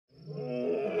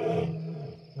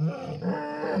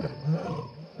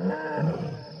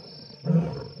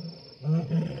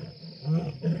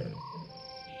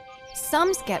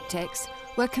Some skeptics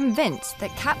were convinced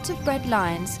that captive-bred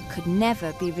lions could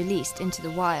never be released into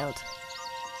the wild.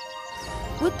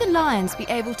 Would the lions be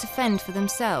able to fend for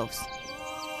themselves?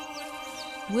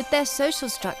 Would their social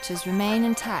structures remain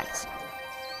intact?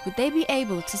 Would they be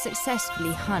able to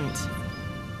successfully hunt?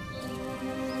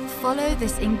 Follow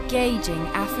this engaging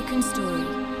African story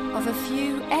of a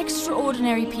few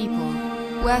extraordinary people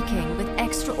working with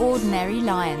extraordinary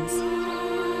lions.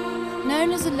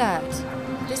 Known as Alert,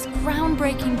 this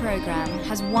groundbreaking program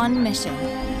has one mission: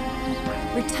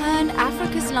 return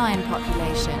Africa's lion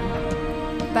population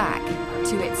back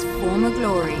to its former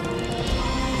glory.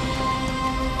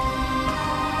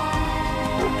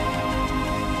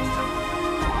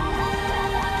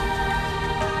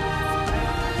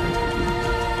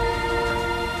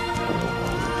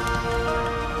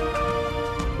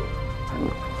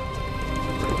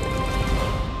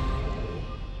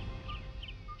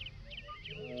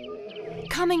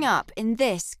 Coming up in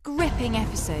this gripping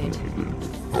episode,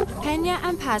 Pena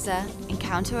and Paza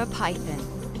encounter a python.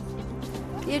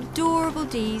 The adorable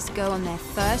Dees go on their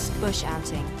first bush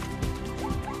outing.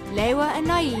 Lewa and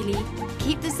Naili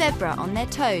keep the zebra on their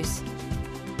toes.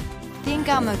 The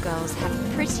Ngamo girls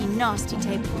have pretty nasty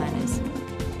table manners.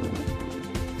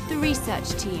 The research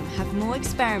team have more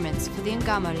experiments for the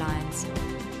Ngamo lions.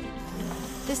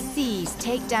 The seas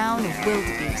take down a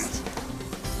wildebeest.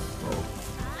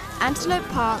 Antelope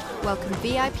Park welcome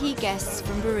VIP guests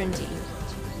from Burundi.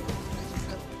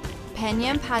 Pena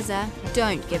and Paza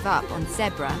don't give up on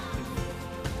zebra.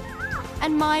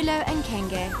 And Milo and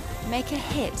Kenge make a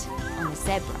hit on the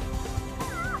zebra.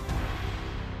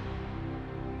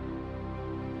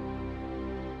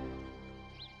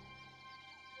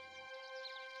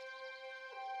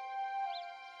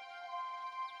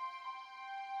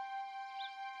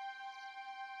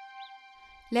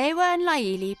 Lewa and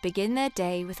Laili begin their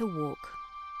day with a walk.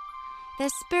 Their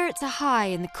spirits are high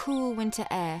in the cool winter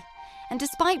air, and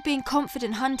despite being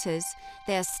confident hunters,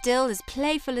 they are still as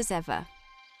playful as ever.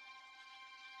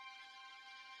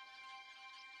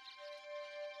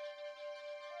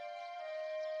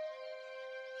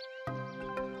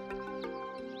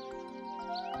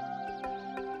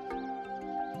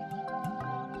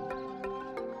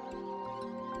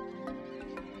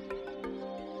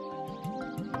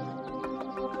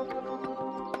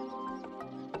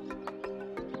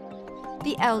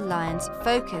 The elk lions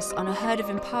focus on a herd of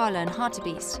impala and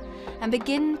hartebeest and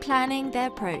begin planning their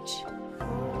approach.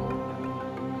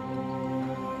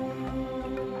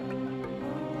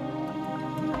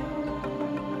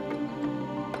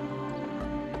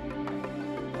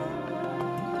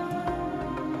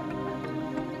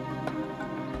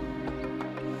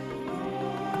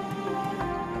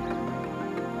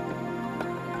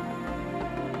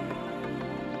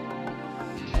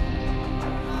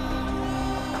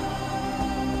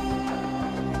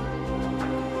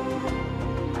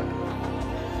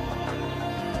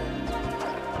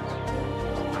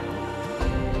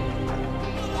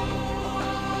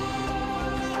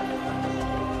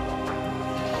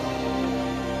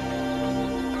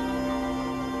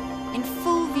 In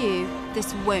full view,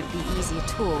 this won't be easy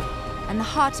at all, and the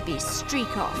hartebeest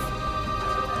streak off.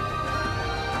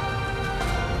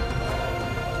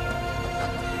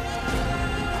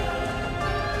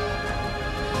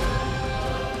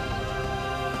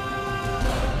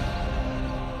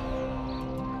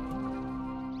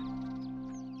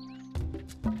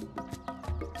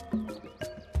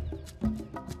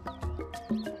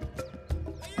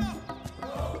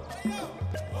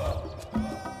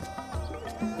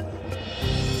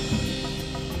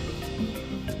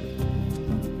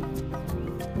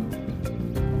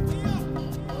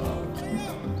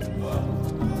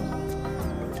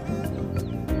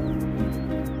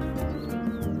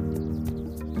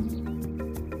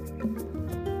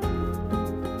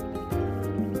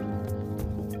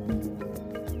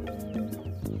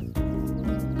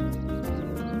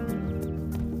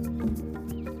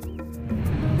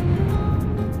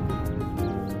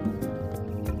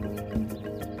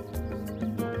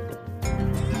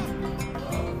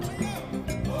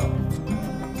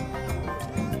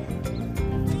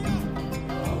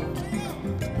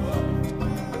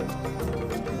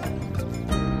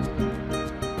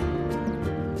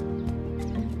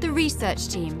 The research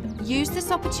team used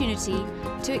this opportunity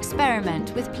to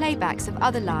experiment with playbacks of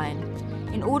other lion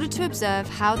in order to observe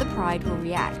how the pride will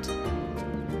react.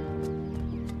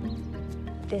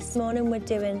 This morning we're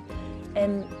doing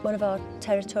one of our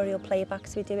territorial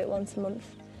playbacks. We do it once a month.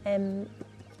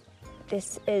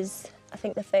 This is, I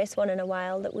think, the first one in a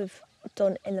while that we've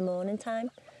done in the morning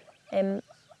time.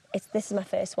 This is my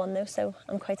first one though, so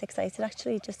I'm quite excited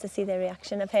actually just to see their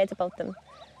reaction. I've heard about them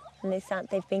and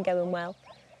they've been going well.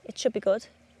 It should be good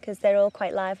because they're all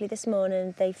quite lively this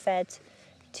morning. They fed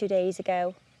 2 days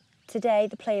ago. Today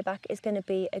the playback is going to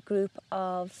be a group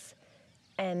of,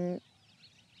 I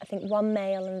think 1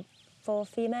 male and 4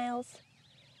 females.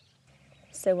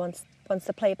 So once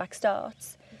the playback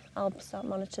starts, I'll start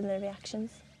monitoring their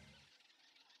reactions.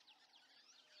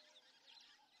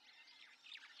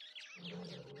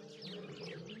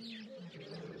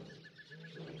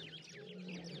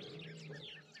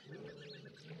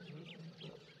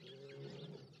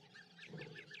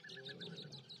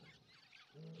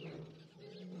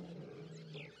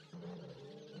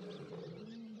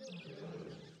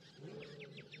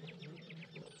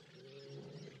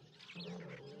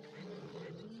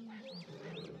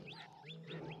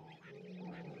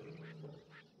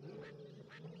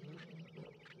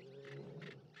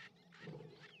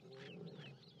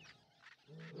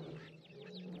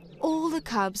 All the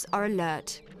cubs are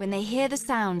alert when they hear the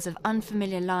sounds of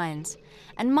unfamiliar lions,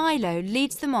 and Milo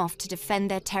leads them off to defend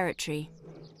their territory.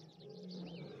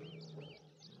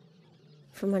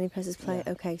 From when he presses play,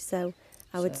 yeah. Okay, so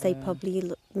I would say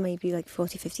probably maybe like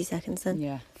 40-50 seconds then.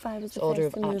 Yeah. Fire was the order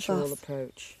first of to move actual off.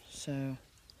 approach. So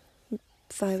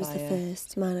Fire was the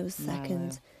first, Milo was the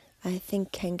second. I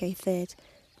think Kenge third.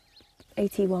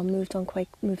 AT1 moved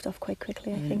off quite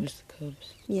quickly, I think. It was the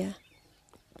cubs. Yeah.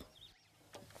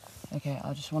 Okay,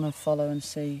 I just want to follow and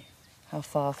see how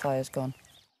far Fire's gone.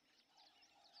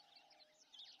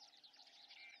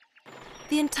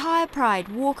 The entire pride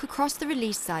walk across the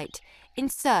release site in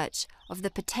search of the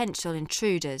potential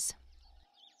intruders.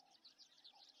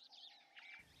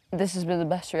 This has been the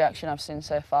best reaction I've seen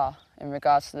so far in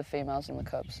regards to the females and the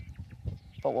cubs.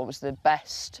 But what was the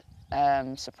best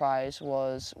surprise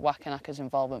was Wakanaka's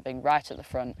involvement being right at the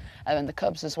front, and then the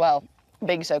cubs as well,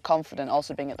 being so confident,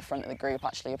 also being at the front of the group,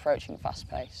 actually approaching fast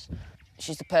pace.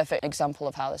 She's the perfect example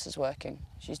of how this is working.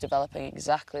 She's developing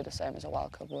exactly the same as a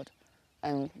wild cub would,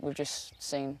 and we've just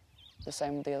seen the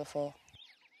same with the other 4.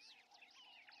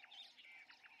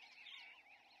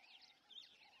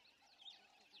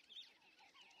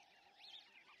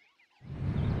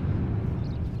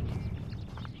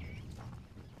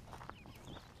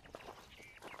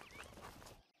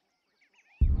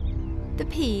 The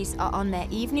peas are on their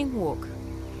evening walk,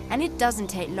 and it doesn't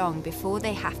take long before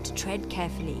they have to tread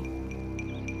carefully.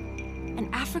 An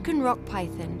African rock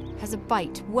python has a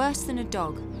bite worse than a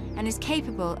dog and is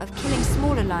capable of killing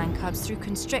smaller lion cubs through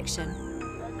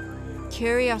constriction.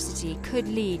 Curiosity could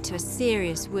lead to a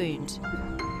serious wound.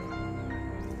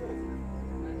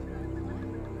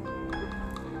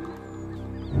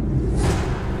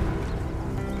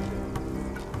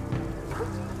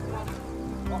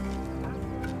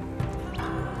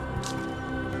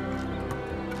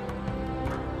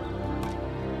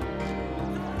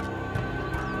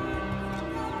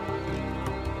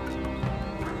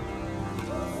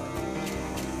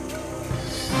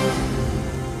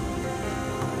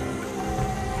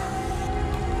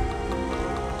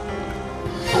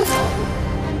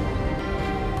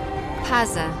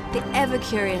 Pazza, the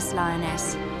ever-curious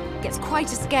lioness, gets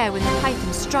quite a scare when the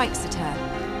python strikes at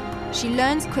her. She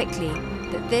learns quickly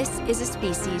that this is a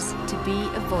species to be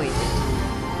avoided.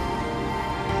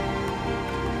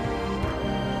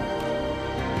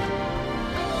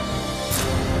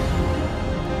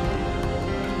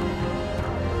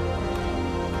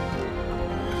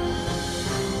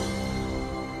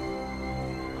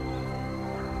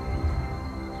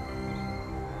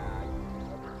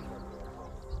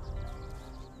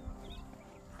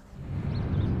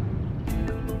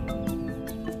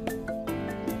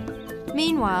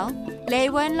 Meanwhile,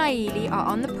 Lewa and Laili are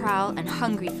on the prowl and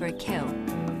hungry for a kill.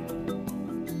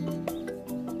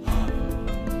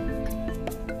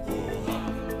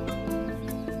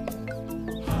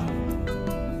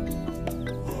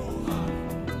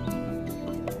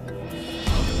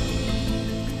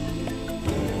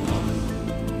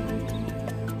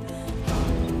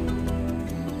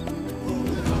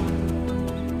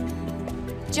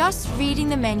 Just reading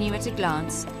the menu at a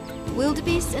glance,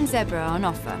 wildebeest and zebra are on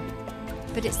offer.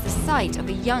 But it's the sight of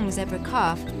a young zebra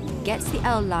calf that gets the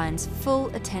L lion's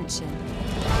full attention.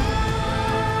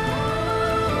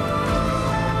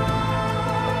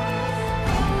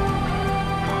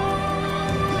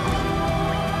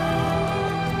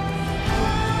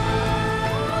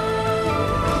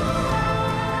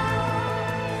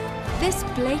 This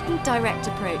blatant direct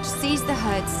approach sees the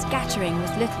herd scattering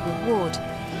with little reward.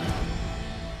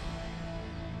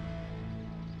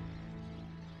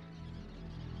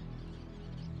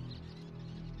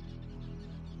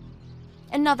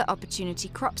 Another opportunity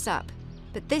crops up,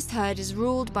 but this herd is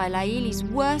ruled by Laili's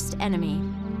worst enemy,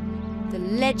 the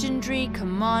legendary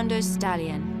Commando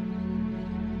Stallion.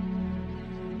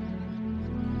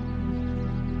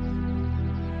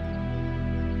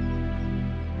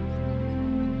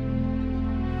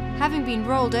 Having been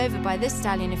rolled over by this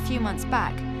stallion a few months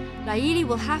back, Laili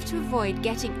will have to avoid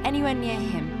getting anywhere near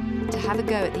him to have a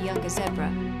go at the younger zebra.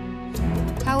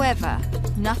 However,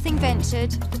 nothing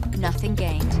ventured, nothing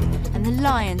gained, and the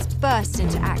lions burst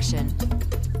into action.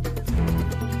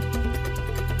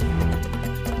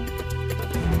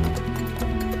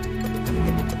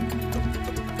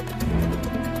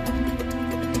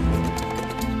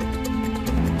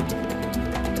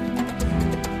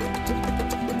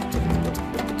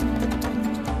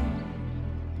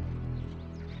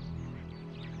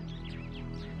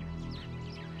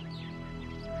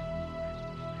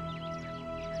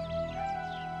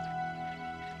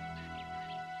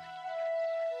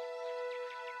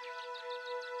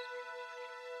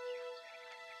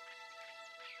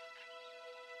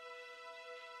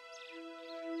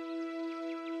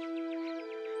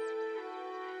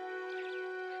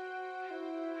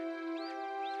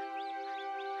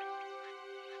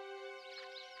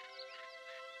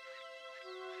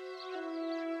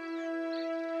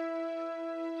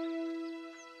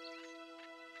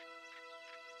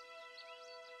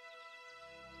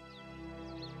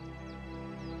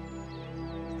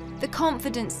 The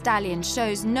confident stallion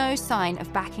shows no sign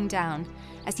of backing down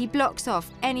as he blocks off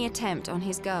any attempt on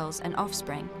his girls and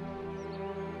offspring.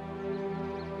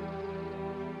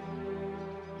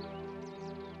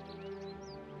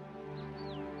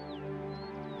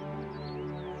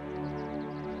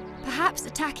 Perhaps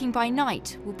attacking by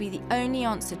night will be the only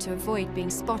answer to avoid being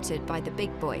spotted by the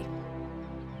big boy.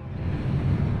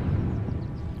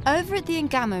 Over at the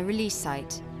Ngamo release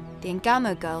site, the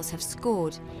Ngamo girls have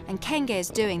scored and Kenge is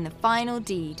doing the final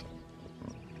deed.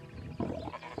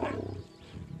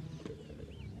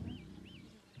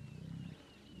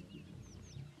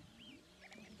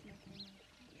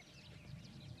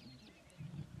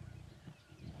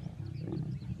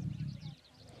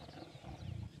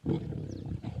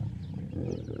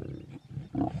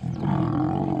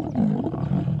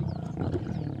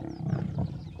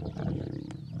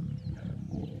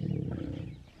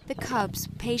 The cubs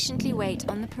patiently wait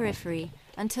on the periphery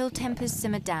until tempers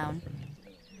simmer down.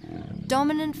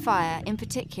 Dominant Fire, in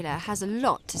particular, has a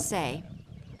lot to say.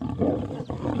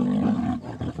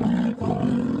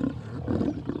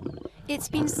 It's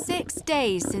been 6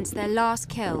 days since their last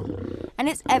kill, and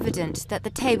it's evident that the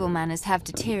table manners have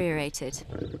deteriorated.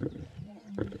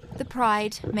 The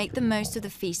Pride make the most of the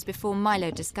feast before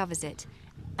Milo discovers it,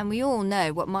 and we all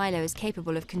know what Milo is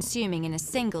capable of consuming in a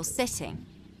single sitting.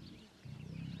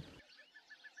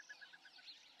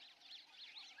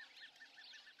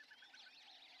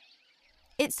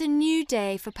 It's a new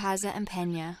day for Paza and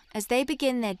Pena as they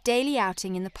begin their daily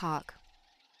outing in the park.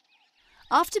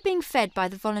 After being fed by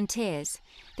the volunteers,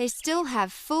 they still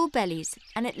have full bellies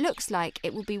and it looks like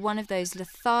it will be one of those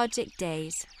lethargic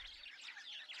days.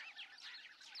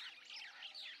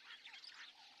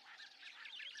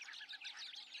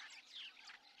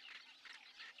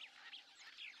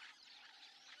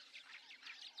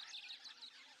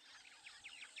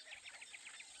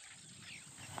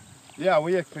 Yeah,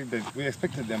 we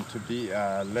expected them to be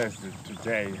less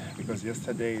today because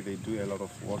yesterday they do a lot of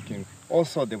walking.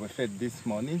 Also, they were fed this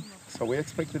morning, so we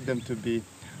expected them to be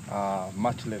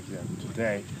much less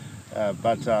today.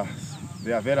 But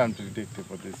they are very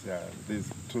unpredictable. These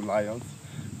two lions,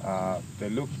 they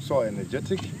look so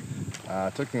energetic.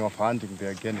 Talking of hunting, they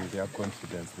are gaining their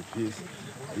confidence with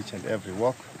each and every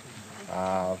walk.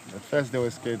 At first they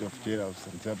were scared of giraffes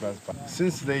and zebras, but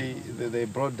since they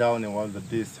brought down all the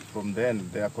beasts, from then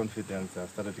their confidence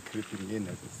started creeping in,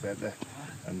 as I said,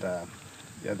 and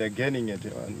yeah, they're gaining it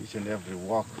on each and every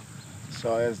walk.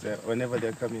 So whenever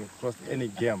they're coming across any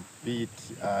game, be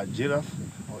it giraffe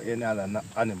or any other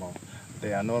animal,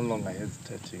 they are no longer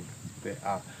hesitating. They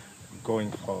are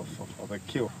going for the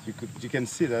kill. You can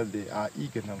see that they are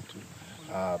eager now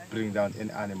to bring down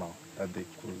any animal that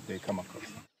they come across.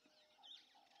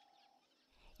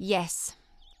 Yes,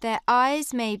 their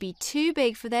eyes may be too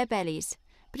big for their bellies,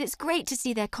 but it's great to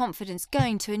see their confidence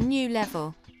going to a new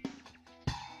level.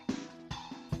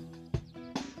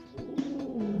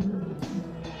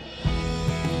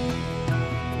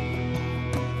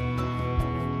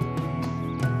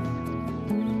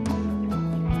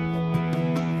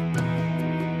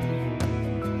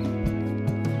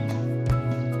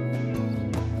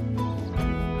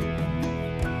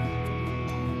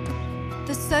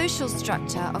 The social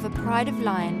structure of a pride of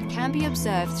lion can be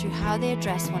observed through how they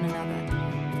address one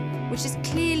another, which is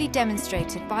clearly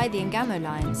demonstrated by the Ngamo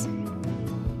lions.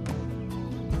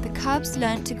 The cubs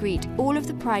learnt to greet all of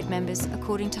the pride members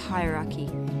according to hierarchy,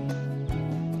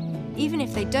 even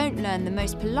if they don't learn the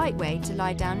most polite way to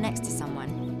lie down next to someone.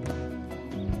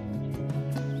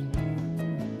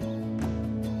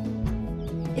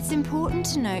 It's important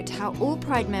to note how all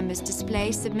pride members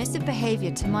display submissive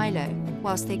behaviour to Milo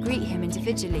whilst they greet him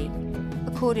individually,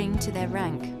 according to their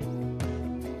rank.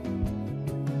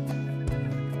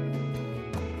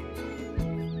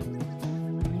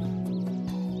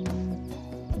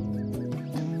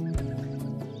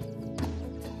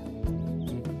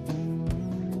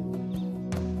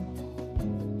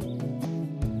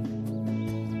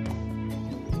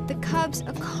 The cubs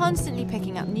are constantly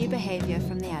picking up new behaviour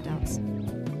from the adults.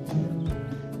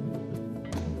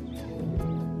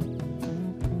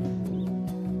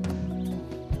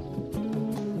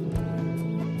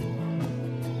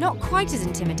 Not quite as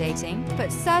intimidating,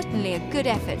 but certainly a good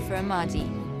effort for Amadi.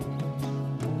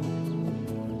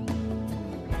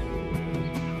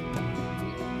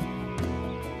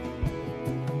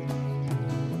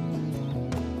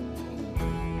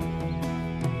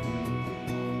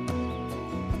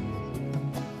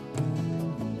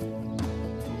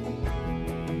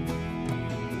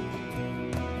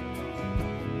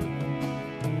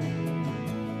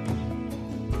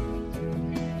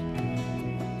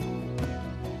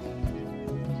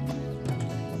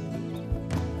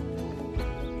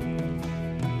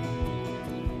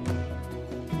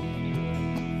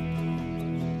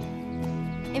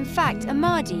 In fact,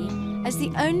 Amadi, as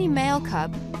the only male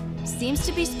cub, seems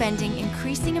to be spending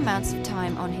increasing amounts of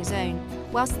time on his own,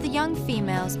 whilst the young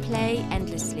females play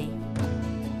endlessly.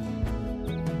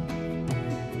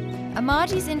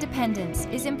 Amadi's independence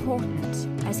is important,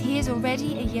 as he is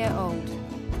already a year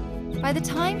old. By the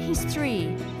time he's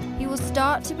 3, he will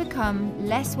start to become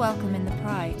less welcome in the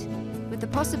pride, with the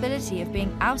possibility of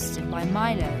being ousted by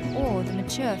Milo or the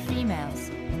mature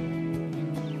females.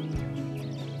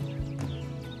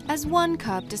 As one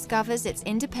cub discovers its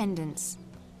independence,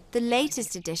 the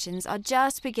latest additions are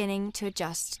just beginning to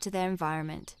adjust to their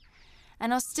environment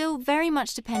and are still very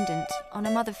much dependent on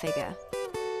a mother figure.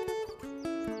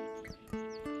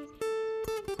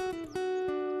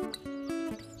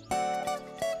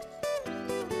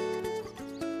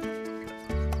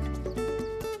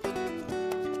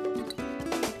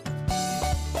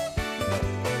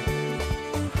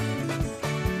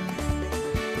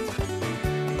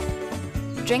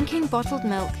 Drinking bottled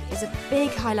milk is a big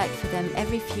highlight for them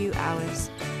every few hours.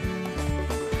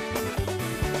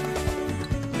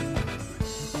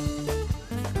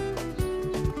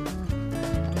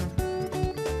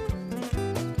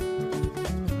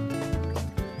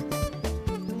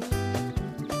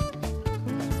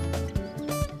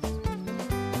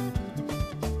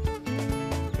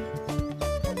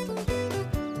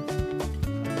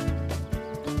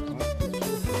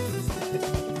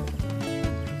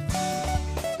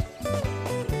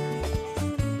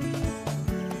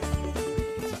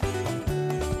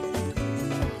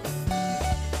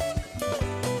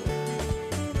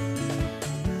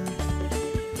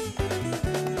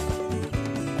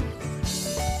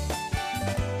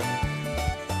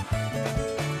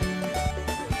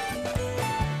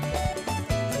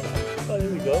 Oh, there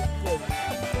we go.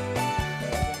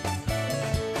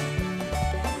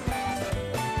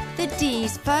 The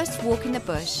D's first walk in the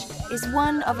bush is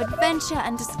one of adventure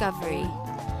and discovery,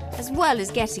 as well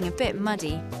as getting a bit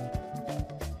muddy.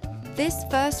 This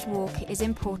first walk is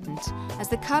important as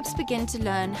the cubs begin to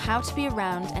learn how to be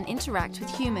around and interact with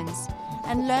humans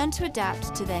and learn to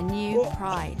adapt to their new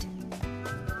pride.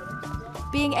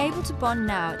 Being able to bond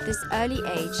now at this early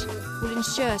age will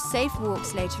ensure safe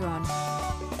walks later on.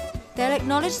 They'll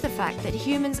acknowledge the fact that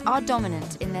humans are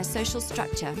dominant in their social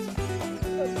structure.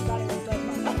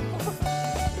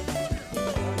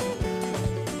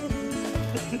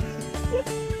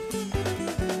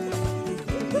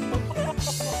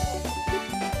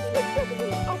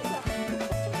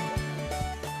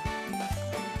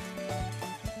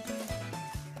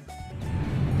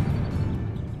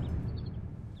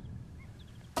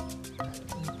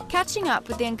 Catching up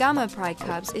with the Ngama Pride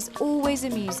cubs is always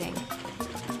amusing.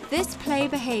 This play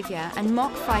behaviour and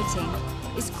mock fighting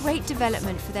is great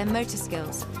development for their motor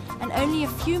skills, and only a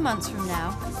few months from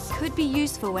now could be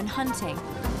useful when hunting,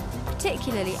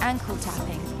 particularly ankle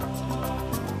tapping.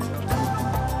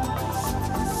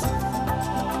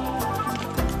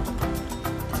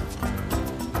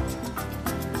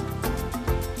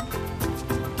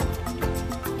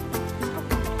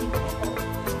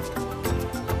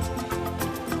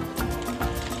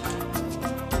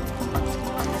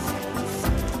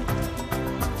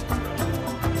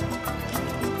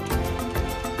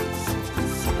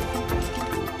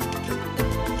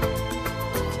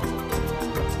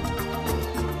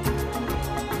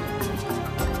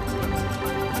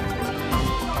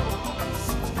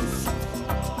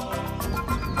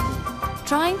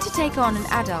 Trying to take on an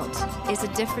adult is a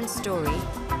different story,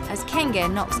 as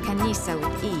Kenge knocks Kanisa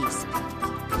with ease.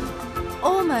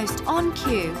 Almost on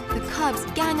cue, the cubs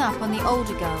gang up on the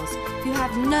older girls, who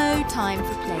have no time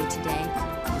for play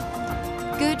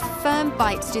today. Good, firm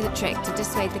bites do the trick to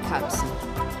dissuade the cubs.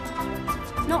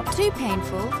 Not too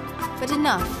painful, but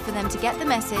enough for them to get the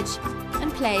message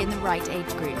and play in the right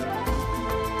age group.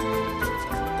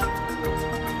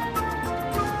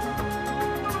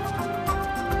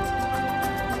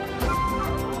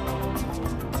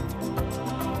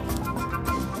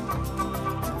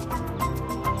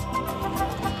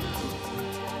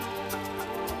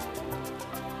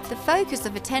 The focus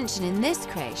of attention in this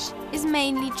creche is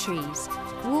mainly trees,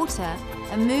 water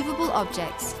and movable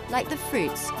objects like the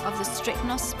fruits of the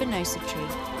Strychnos spinosa tree.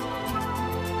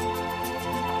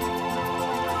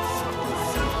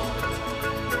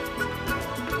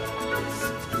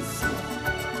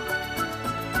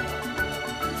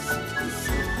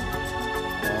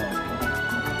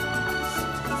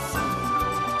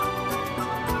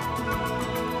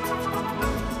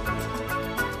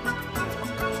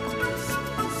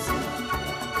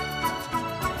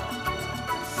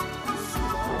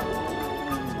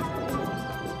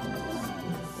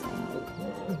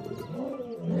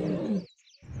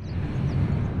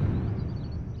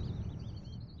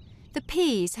 The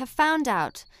peas have found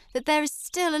out that there is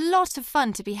still a lot of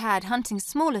fun to be had hunting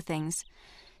smaller things.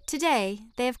 Today,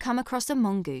 they have come across a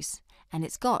mongoose, and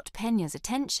it's got Penya's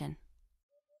attention.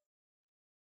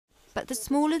 But the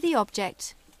smaller the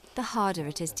object, the harder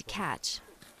it is to catch.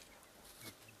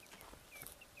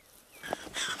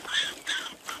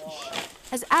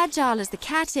 As agile as the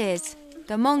cat is,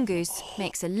 the mongoose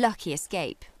makes a lucky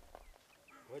escape.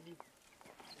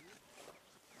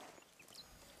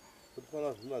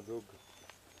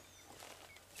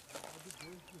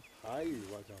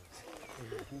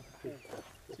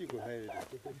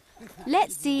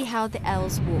 Let's see how the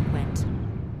owl's walk went.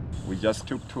 We just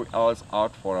took 2 hours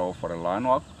out for a line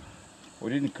walk.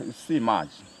 We didn't see much.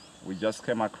 We just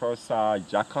came across a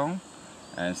jackal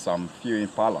and some few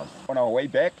impalas. On our way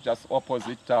back, just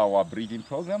opposite our breeding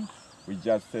program, we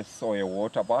just saw a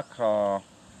waterbuck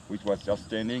which was just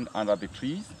standing under the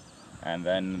trees. And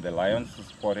then the lions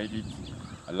spotted it,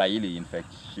 Laili in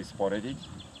fact, she spotted it.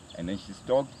 And then she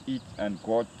stalked it and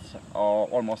got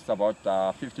almost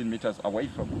about 15 meters away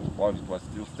from it while it was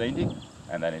still standing.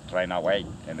 And then it ran away.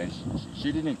 And then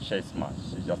she didn't chase much.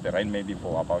 She just ran maybe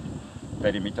for about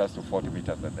 30 meters to 40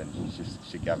 meters and then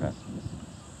she gave up.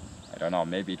 I don't know,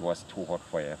 maybe it was too hot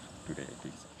for her today, I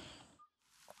think so.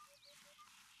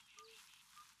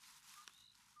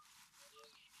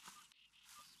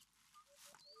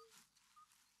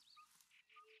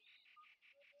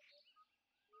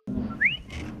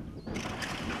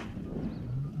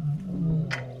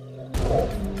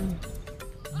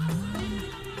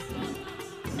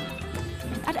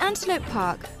 At Antelope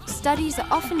Park, studies are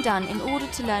often done in order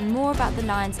to learn more about the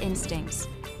lion's instincts.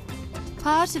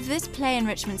 Part of this play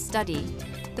enrichment study,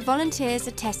 the volunteers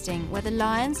are testing whether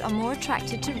lions are more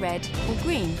attracted to red or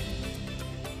green.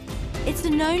 It's a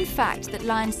known fact that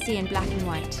lions see in black and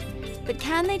white, but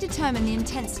can they determine the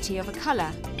intensity of a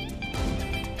colour?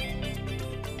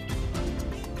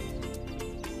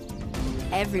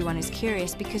 Everyone is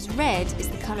curious because red is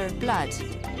the colour of blood.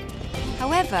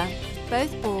 However,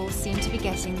 both balls seem to be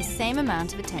getting the same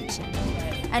amount of attention,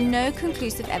 and no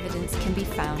conclusive evidence can be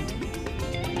found.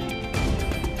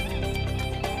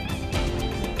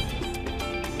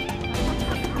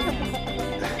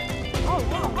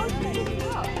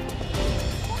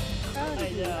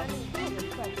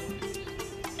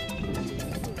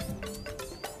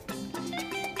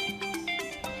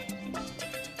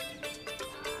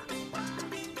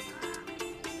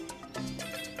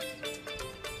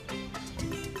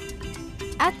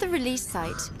 At the release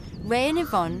site, Ray and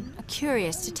Yvonne are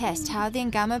curious to test how the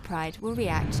Ngama Pride will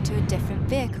react to a different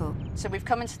vehicle. So we've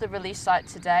come into the release site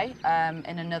today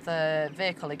in another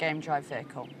vehicle, a game drive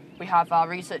vehicle. We have our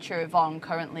researcher Yvonne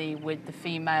currently with the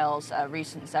female's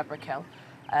recent zebra kill.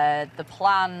 The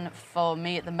plan for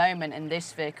me at the moment in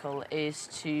this vehicle is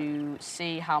to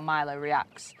see how Milo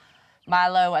reacts.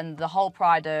 Milo and the whole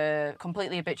Pride are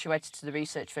completely habituated to the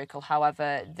research vehicle.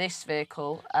 However, this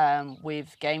vehicle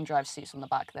with game drive seats on the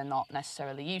back, they're not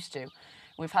necessarily used to.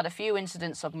 We've had a few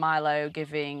incidents of Milo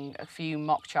giving a few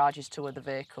mock charges to other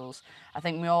vehicles. I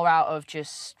think more out of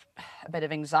just a bit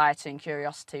of anxiety and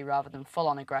curiosity rather than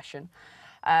full-on aggression.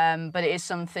 But it is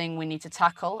something we need to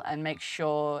tackle and make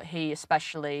sure he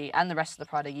especially and the rest of the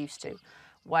Pride are used to.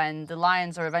 when the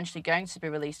lions are eventually going to be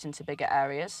released into bigger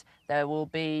areas, there will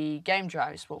be game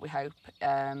drives, what we hope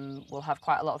will have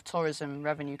quite a lot of tourism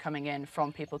revenue coming in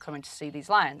from people coming to see these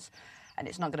lions. And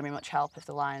it's not going to be much help if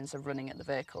the lions are running at the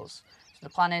vehicles. So the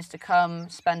plan is to come,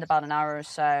 spend about an hour or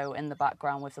so in the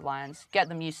background with the lions, get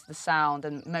them used to the sound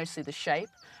and mostly the shape,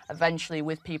 eventually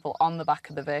with people on the back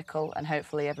of the vehicle, and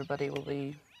hopefully everybody will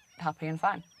be happy and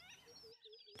fine.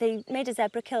 They made a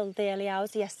zebra kill the early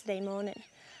hours of yesterday morning.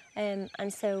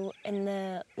 And so in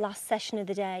the last session of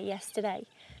the day yesterday,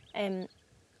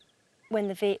 when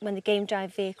the game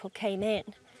drive vehicle came in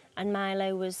and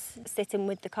Milo was sitting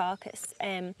with the carcass,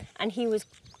 and he was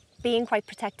being quite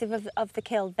protective of the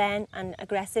kill then and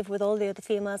aggressive with all the other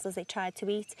females as they tried to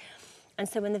eat. And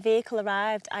so when the vehicle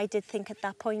arrived, I did think at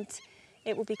that point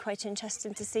it would be quite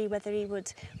interesting to see whether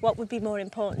what would be more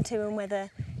important to him, whether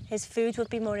his food would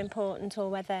be more important or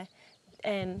whether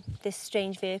this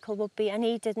strange vehicle would be. And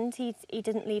he didn't. He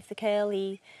didn't leave the kill.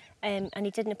 And he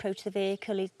didn't approach the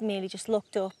vehicle. He merely just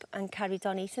looked up and carried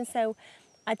on eating. So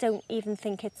I don't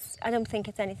think it's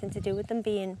anything to do with them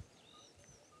being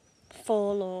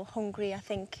full or hungry. I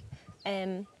think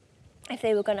if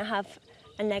they were going to have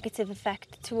a negative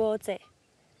effect towards it,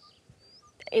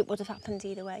 it would have happened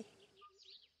either way.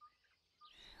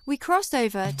 We cross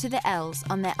over to the elves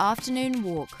on their afternoon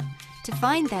walk to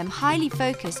find them highly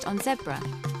focused on zebra.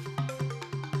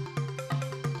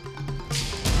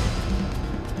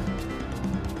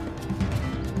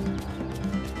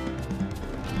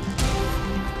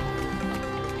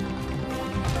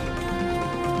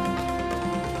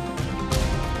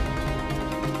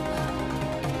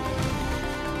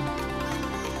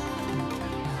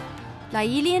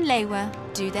 Laili and Lewa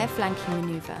do their flanking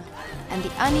manoeuvre, and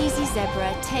the uneasy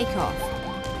zebra take off.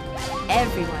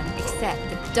 Everyone except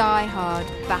the die-hard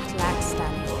battle-axe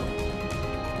stallion.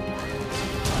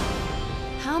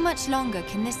 How much longer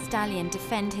can this stallion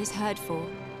defend his herd for?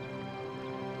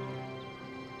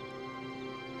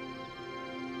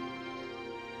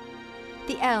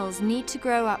 The elves need to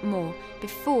grow up more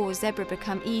before zebra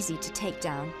become easy to take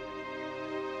down.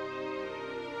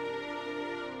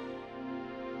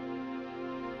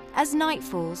 As night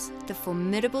falls, the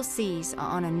formidable seas are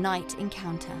on a night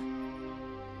encounter.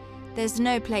 There's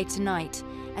no play tonight,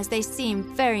 as they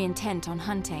seem very intent on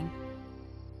hunting.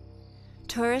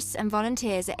 Tourists and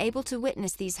volunteers are able to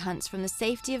witness these hunts from the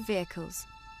safety of vehicles.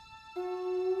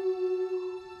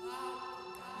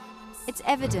 It's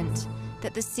evident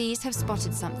that the seas have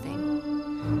spotted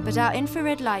something, but our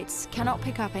infrared lights cannot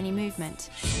pick up any movement.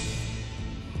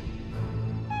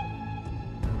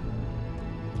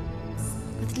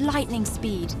 With lightning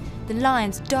speed, the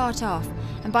lions dart off,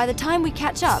 and by the time we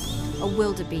catch up, a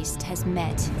wildebeest has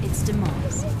met its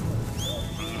demise.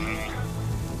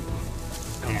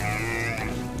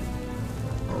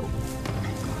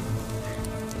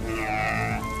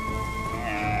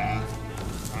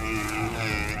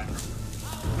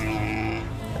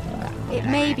 It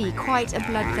may be quite a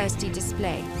bloodthirsty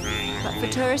display, but for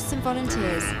tourists and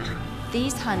volunteers,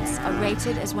 these hunts are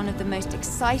rated as one of the most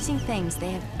exciting things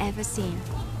they have ever seen.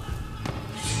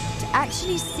 To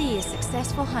actually see a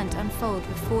successful hunt unfold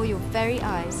before your very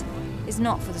eyes is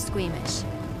not for the squeamish.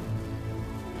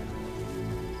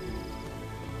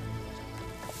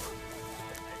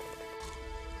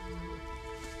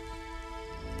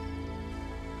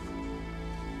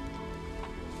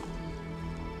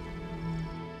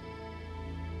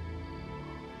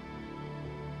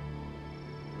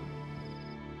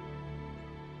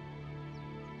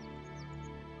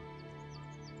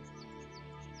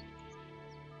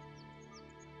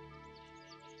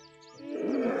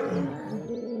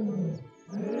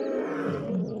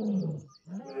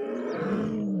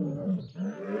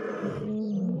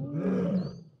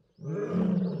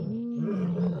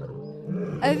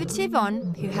 Over to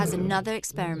Yvonne, who has another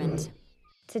experiment.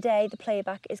 Today the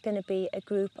playback is going to be a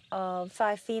group of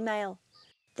 5 female.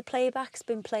 The playback's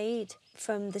been played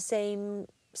from the same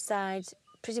side,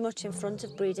 pretty much in front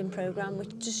of breeding programme,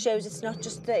 which just shows it's not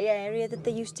just the area that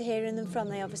they're used to hearing them from,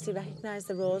 they obviously recognise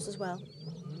the roars as well.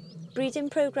 Breeding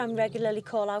programme regularly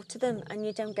call out to them and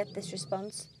you don't get this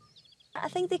response. I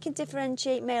think they can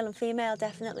differentiate male and female,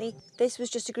 definitely. This was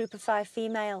just a group of 5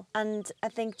 female, and I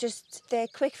think just their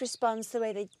quick response, the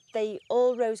way they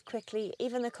all rose quickly,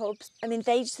 even the cubs. I mean,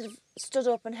 they sort of stood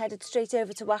up and headed straight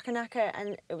over to Wakanaka,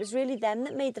 and it was really them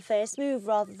that made the first move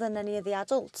rather than any of the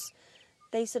adults.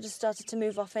 They sort of started to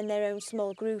move off in their own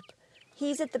small group.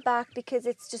 He's at the back because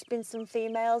it's just been some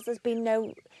females. There's been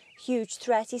no huge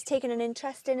threat. He's taken an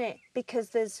interest in it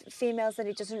because there's females that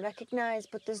he doesn't recognise,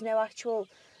 but there's no actual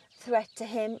threat to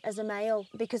him as a male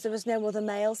because there was no other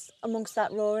males amongst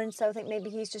that roaring, so I think maybe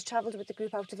he's just travelled with the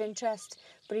group out of interest,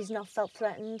 but he's not felt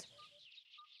threatened.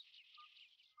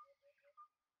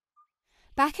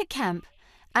 Back at camp,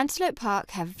 Antelope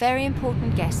Park have very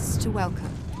important guests to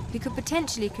welcome who could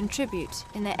potentially contribute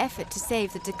in their effort to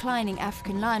save the declining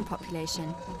African lion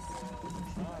population.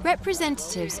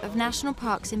 Representatives of national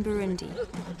parks in Burundi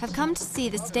have come to see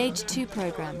the Stage 2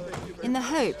 programme in the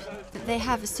hope that they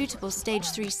have a suitable Stage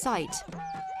 3 site.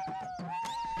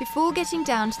 Before getting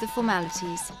down to the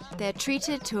formalities, they are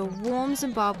treated to a warm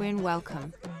Zimbabwean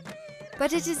welcome.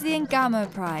 But it is the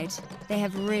Ngamo pride they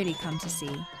have really come to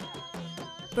see.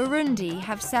 Burundi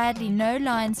have sadly no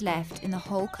lions left in the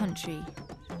whole country.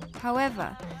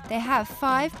 However, they have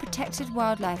 5 protected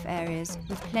wildlife areas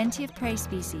with plenty of prey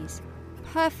species,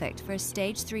 perfect for a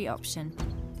Stage 3 option.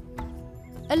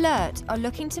 Alert are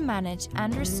looking to manage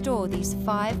and restore these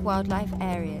 5 wildlife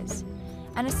areas,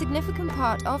 and a significant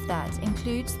part of that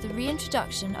includes the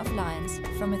reintroduction of lions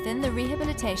from within the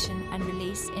rehabilitation and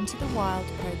release into the wild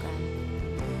programme.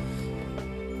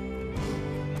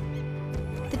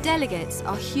 The delegates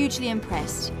are hugely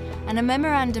impressed, and a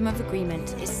memorandum of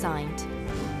agreement is signed.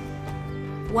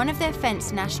 One of their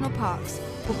fenced national parks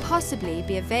will possibly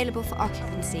be available for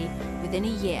occupancy within a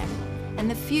year, and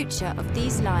the future of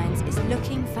these lions is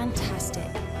looking fantastic.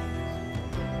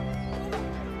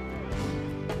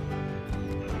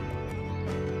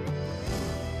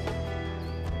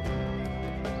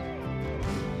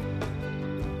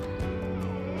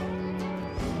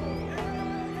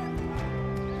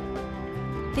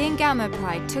 The Ngamo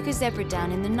pride took a zebra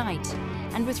down in the night,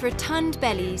 and with rotund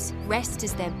bellies, rest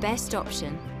is their best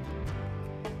option.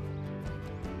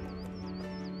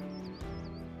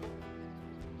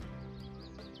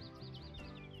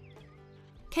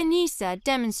 Kenisa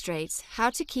demonstrates how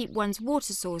to keep one's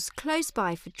water source close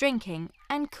by for drinking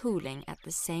and cooling at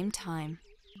the same time.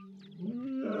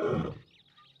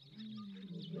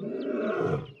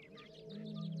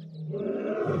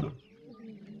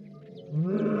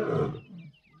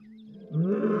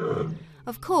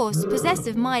 Of course,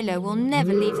 possessive Milo will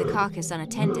never leave the carcass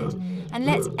unattended and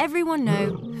lets everyone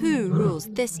know who rules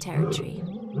this territory.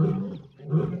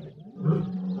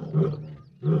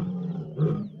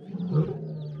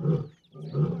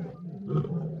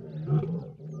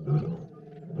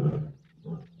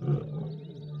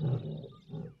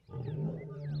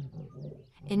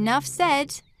 Enough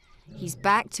said. He's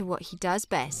back to what he does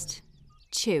best,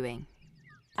 chewing.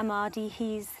 Amadi,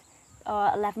 he's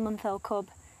our 11-month-old cub.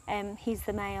 He's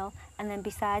the male, and then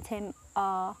beside him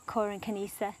are Cora and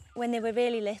Kenisa. When they were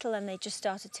really little and they just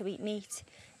started to eat meat,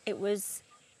 it was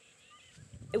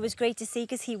great to see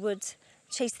because he would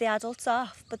chase the adults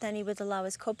off, but then he would allow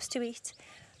his cubs to eat.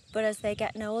 But as they're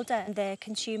getting older, they're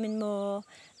consuming more,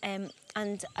 and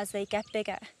as they get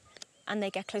bigger and they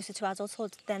get closer to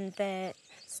adulthood, then they're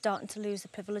starting to lose the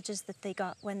privileges that they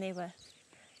got when they were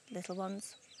little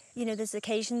ones. You know, there's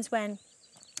occasions when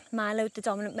Milo, the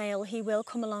dominant male, he will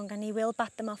come along and he will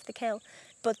bat them off the kill.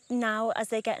 But now, as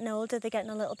they're getting older, they're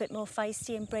getting a little bit more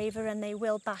feisty and braver, and they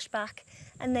will bash back.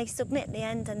 And they submit in the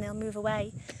end and they'll move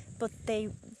away. But they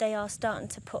are starting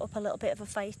to put up a little bit of a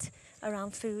fight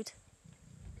around food.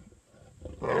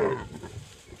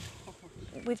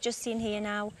 We've just seen here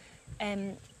now,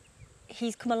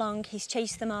 he's come along, he's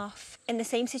chased them off. In the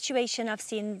same situation, I've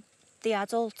seen the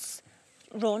adults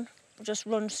just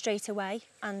run straight away,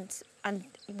 and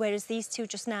whereas these two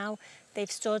just now, they've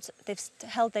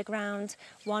held their ground,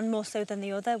 one more so than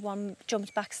the other. One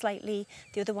jumped back slightly,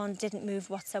 the other one didn't move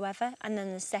whatsoever. And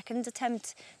then the second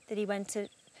attempt that he went to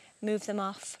move them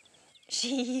off,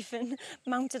 she even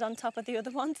mounted on top of the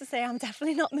other one to say, I'm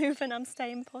definitely not moving, I'm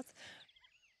staying put.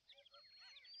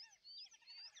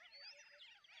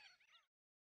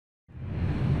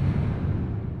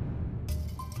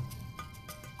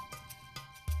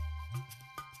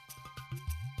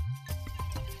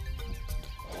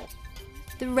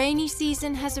 The rainy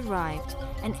season has arrived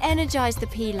and energised the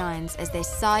pea lions as they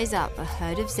size up a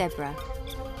herd of zebra.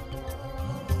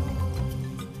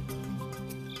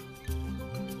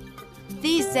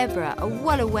 These zebra are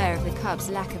well aware of the cubs'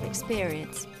 lack of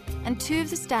experience, and 2 of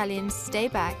the stallions stay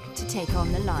back to take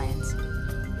on the lions.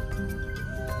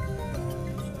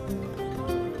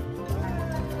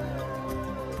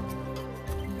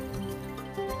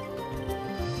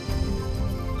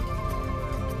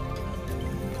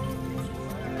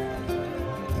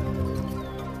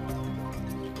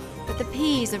 But the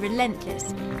peas are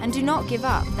relentless and do not give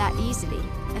up that easily,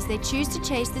 as they choose to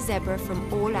chase the zebra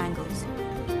from all angles.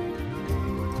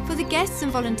 For the guests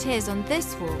and volunteers on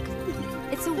this walk,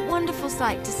 it's a wonderful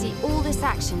sight to see all this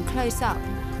action close up.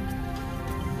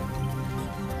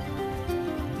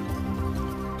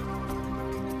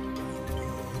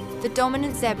 the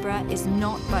dominant zebra is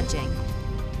not budging.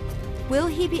 Will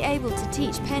he be able to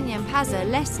teach Pena and Paza a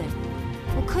lesson,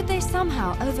 or could they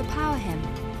somehow overpower him?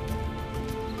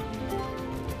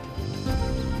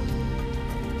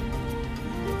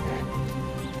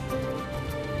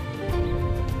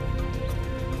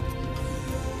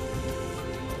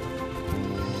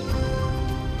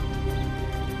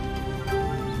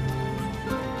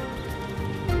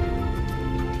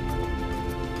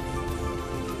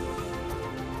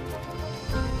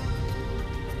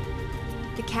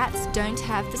 The cats don't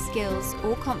have the skills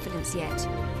or confidence yet,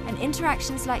 and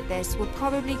interactions like this will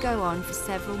probably go on for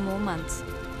several more months.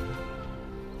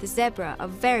 The zebra are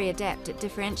very adept at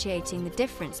differentiating the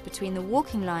difference between the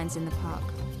walking lions in the park.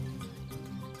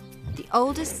 The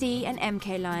older C and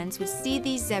MK lions would see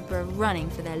these zebra running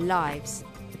for their lives.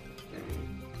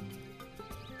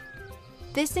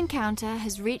 This encounter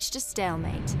has reached a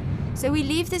stalemate, so we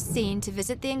leave the scene to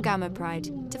visit the Ngama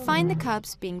Pride to find the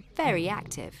cubs being very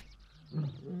active.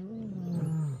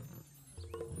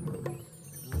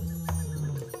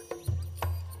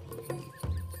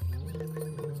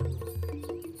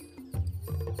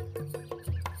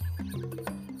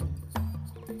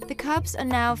 The cubs are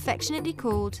now affectionately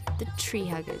called the tree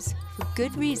huggers, for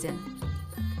good reason.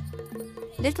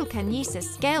 Little Kanyisa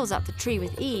scales up the tree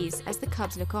with ease as the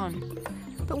cubs look on,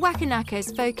 but Wakanaka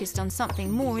is focused on something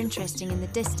more interesting in the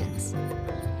distance.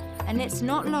 And it's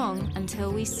not long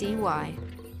until we see why.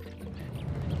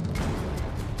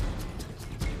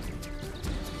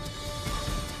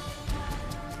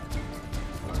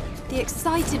 The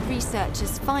excited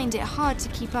researchers find it hard to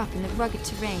keep up in the rugged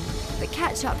terrain, but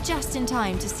catch up just in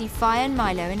time to see Fire and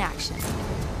Milo in action.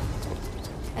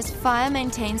 As Fire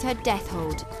maintains her death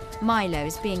hold, Milo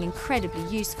is being incredibly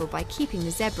useful by keeping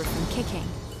the zebra from kicking.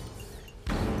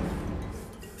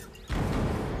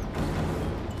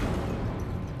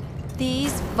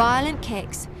 These violent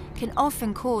kicks can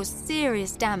often cause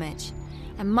serious damage,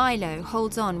 and Milo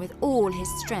holds on with all his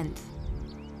strength.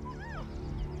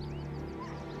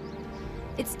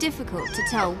 It's difficult to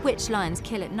tell which lions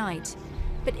kill at night,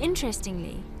 but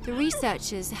interestingly, the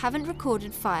researchers haven't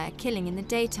recorded Fire killing in the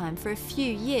daytime for a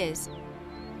few years.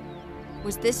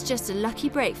 Was this just a lucky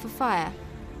break for Fire,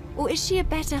 or is she a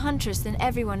better huntress than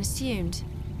everyone assumed?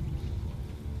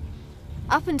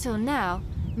 Up until now,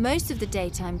 most of the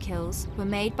daytime kills were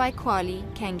made by Kwali,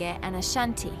 Kenge and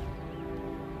Ashanti.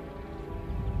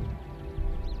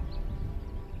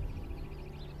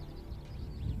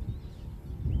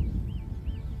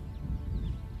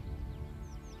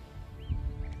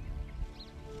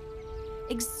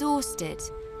 Exhausted,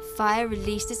 Fire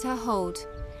releases her hold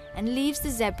and leaves the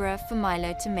zebra for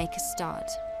Milo to make a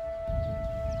start.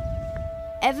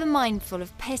 Ever mindful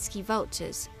of pesky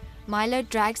vultures, Milo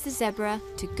drags the zebra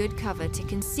to good cover to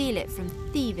conceal it from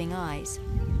thieving eyes.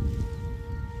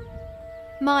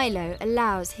 Milo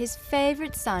allows his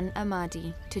favourite son,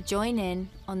 Amadi, to join in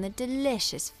on the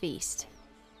delicious feast.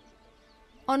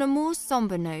 On a more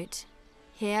sombre note,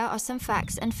 here are some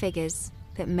facts and figures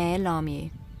that may alarm you.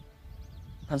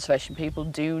 Conservation people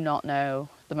do not know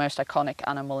the most iconic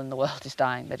animal in the world is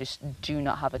dying. They just do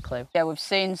not have a clue. Yeah, we've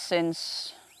seen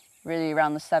since really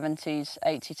around the 70s,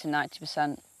 80 to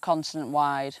 90%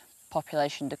 continent-wide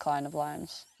population decline of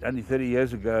lions. Only 30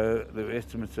 years ago, there were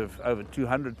estimates of over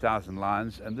 200,000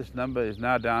 lions, and this number is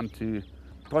now down to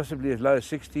possibly as low as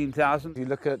 16,000. If you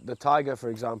look at the tiger, for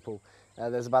example,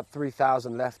 there's about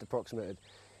 3,000 left approximated.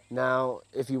 Now,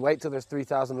 if you wait till there's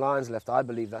 3,000 lions left, I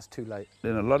believe that's too late.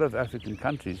 In a lot of African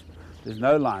countries, there's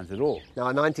no lions at all. Now,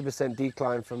 a 90%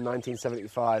 decline from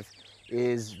 1975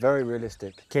 is very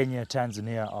realistic. Kenya,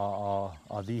 Tanzania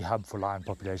are the hub for lion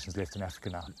populations left in Africa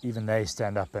now. Even they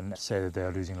stand up and say that they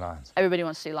are losing lions. Everybody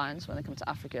wants to see lions when they come to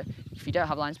Africa. If you don't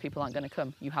have lions, people aren't going to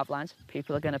come. You have lions,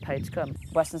 people are going to pay to come.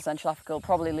 Western Central Africa will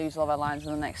probably lose all their lions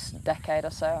in the next decade or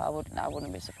so. I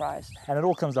wouldn't be surprised. And it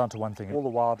all comes down to one thing. All the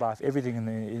wildlife,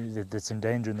 everything that's in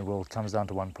danger in the world comes down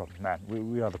to one problem. Man,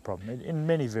 we are the problem in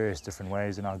many various different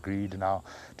ways, in our greed, in our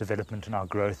development, in our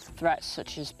growth. Threats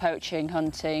such as poaching,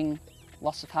 hunting,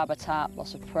 loss of habitat,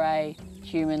 loss of prey,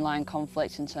 human-lion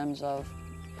conflicts in terms of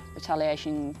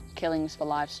retaliation, killings for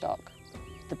livestock.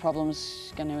 The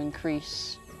problem's going to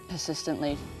increase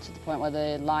persistently to the point where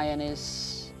the lion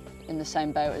is in the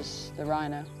same boat as the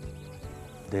rhino.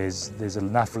 There's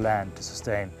enough land to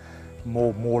sustain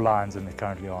more lions than there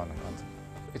currently are on the continent.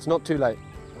 It's not too late.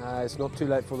 It's not too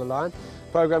late for the lion.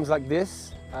 Programs like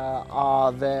this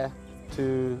are there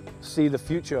to see the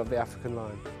future of the African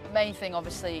lion. The main thing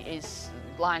obviously is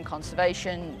lion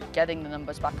conservation, getting the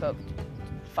numbers back up,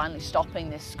 finally stopping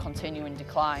this continuing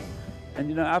decline. And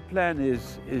you know, our plan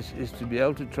is to be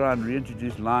able to try and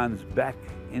reintroduce lions back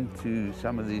into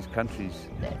some of these countries.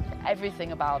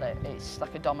 Everything about it, it's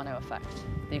like a domino effect.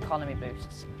 The economy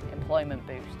boosts, employment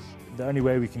boosts. The only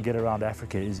way we can get around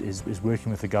Africa is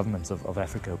working with the governments of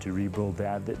Africa to rebuild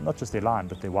not just their lion,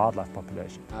 but their wildlife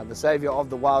population. The saviour of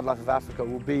the wildlife of Africa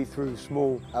will be through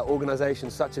small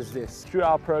organisations such as this. Through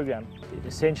our program,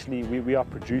 essentially we are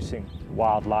producing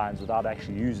wild lions without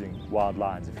actually using wild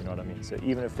lions, if you know what I mean. So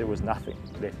even if there was nothing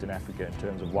left in Africa in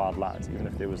terms of wild lions, even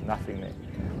if there was nothing there,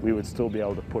 we would still be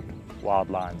able to put wild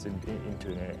lions into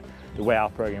an area, the way our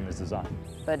program is designed.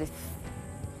 But if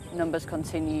numbers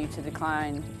continue to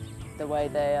decline the way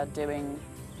they are doing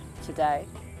today,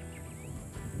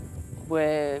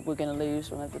 we're going to lose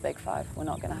one of the big five. We're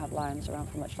not going to have lions around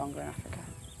for much longer in Africa.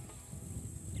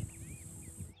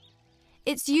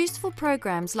 It's useful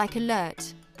programs like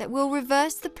Alert that will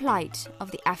reverse the plight of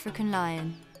the African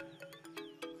lion.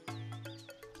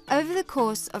 Over the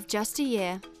course of just a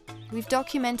year, we've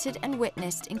documented and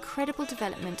witnessed incredible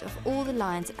development of all the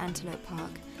lions at Antelope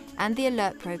Park and the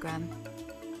Alert program.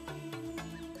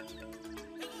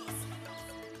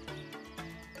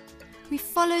 We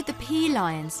followed the P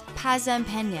lions, Paza and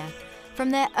Pena, from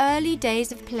their early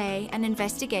days of play and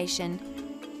investigation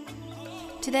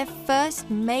to their first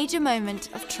major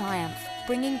moment of triumph,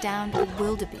 bringing down a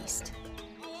wildebeest.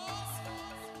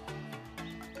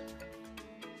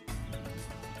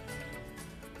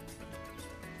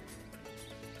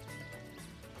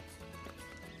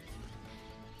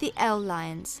 The L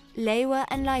lions, Lewa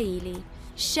and Laili,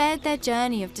 shared their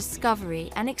journey of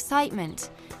discovery and excitement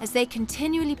as they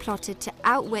continually plotted to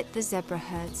outwit the zebra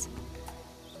herds.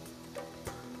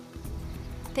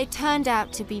 They turned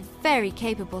out to be very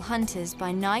capable hunters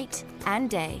by night and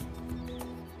day.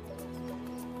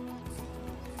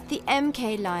 The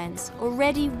MK lions,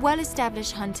 already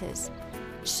well-established hunters,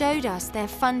 showed us their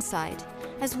fun side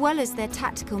as well as their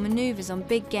tactical maneuvers on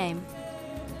big game,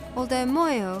 although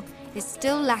Moyo is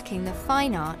still lacking the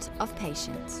fine art of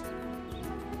patience.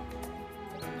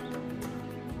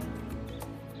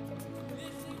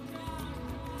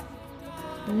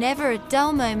 Never a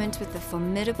dull moment with the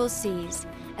formidable seas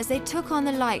as they took on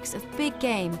the likes of big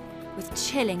game with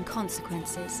chilling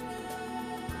consequences.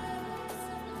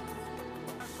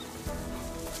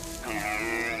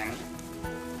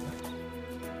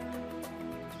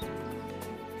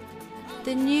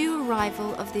 The new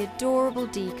arrival of the adorable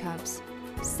D-cubs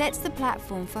sets the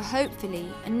platform for hopefully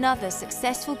another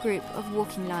successful group of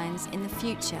walking lions in the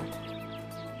future.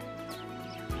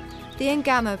 The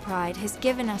Ngamo Pride has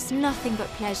given us nothing but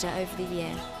pleasure over the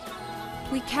year.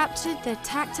 We captured their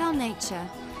tactile nature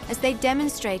as they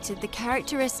demonstrated the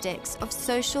characteristics of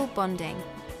social bonding.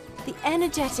 The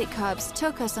energetic cubs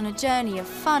took us on a journey of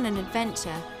fun and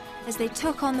adventure as they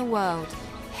took on the world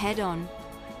head-on.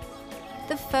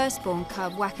 The firstborn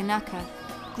cub, Wakanaka,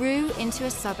 grew into a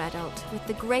sub-adult with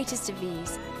the greatest of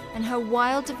ease, and her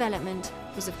wild development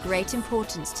was of great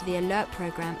importance to the Alert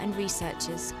program and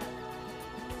researchers.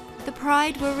 The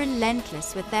Pride were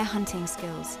relentless with their hunting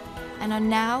skills and are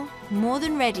now more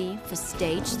than ready for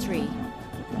stage 3.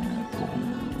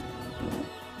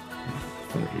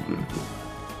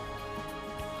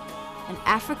 An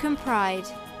African Pride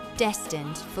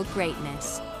destined for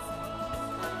greatness.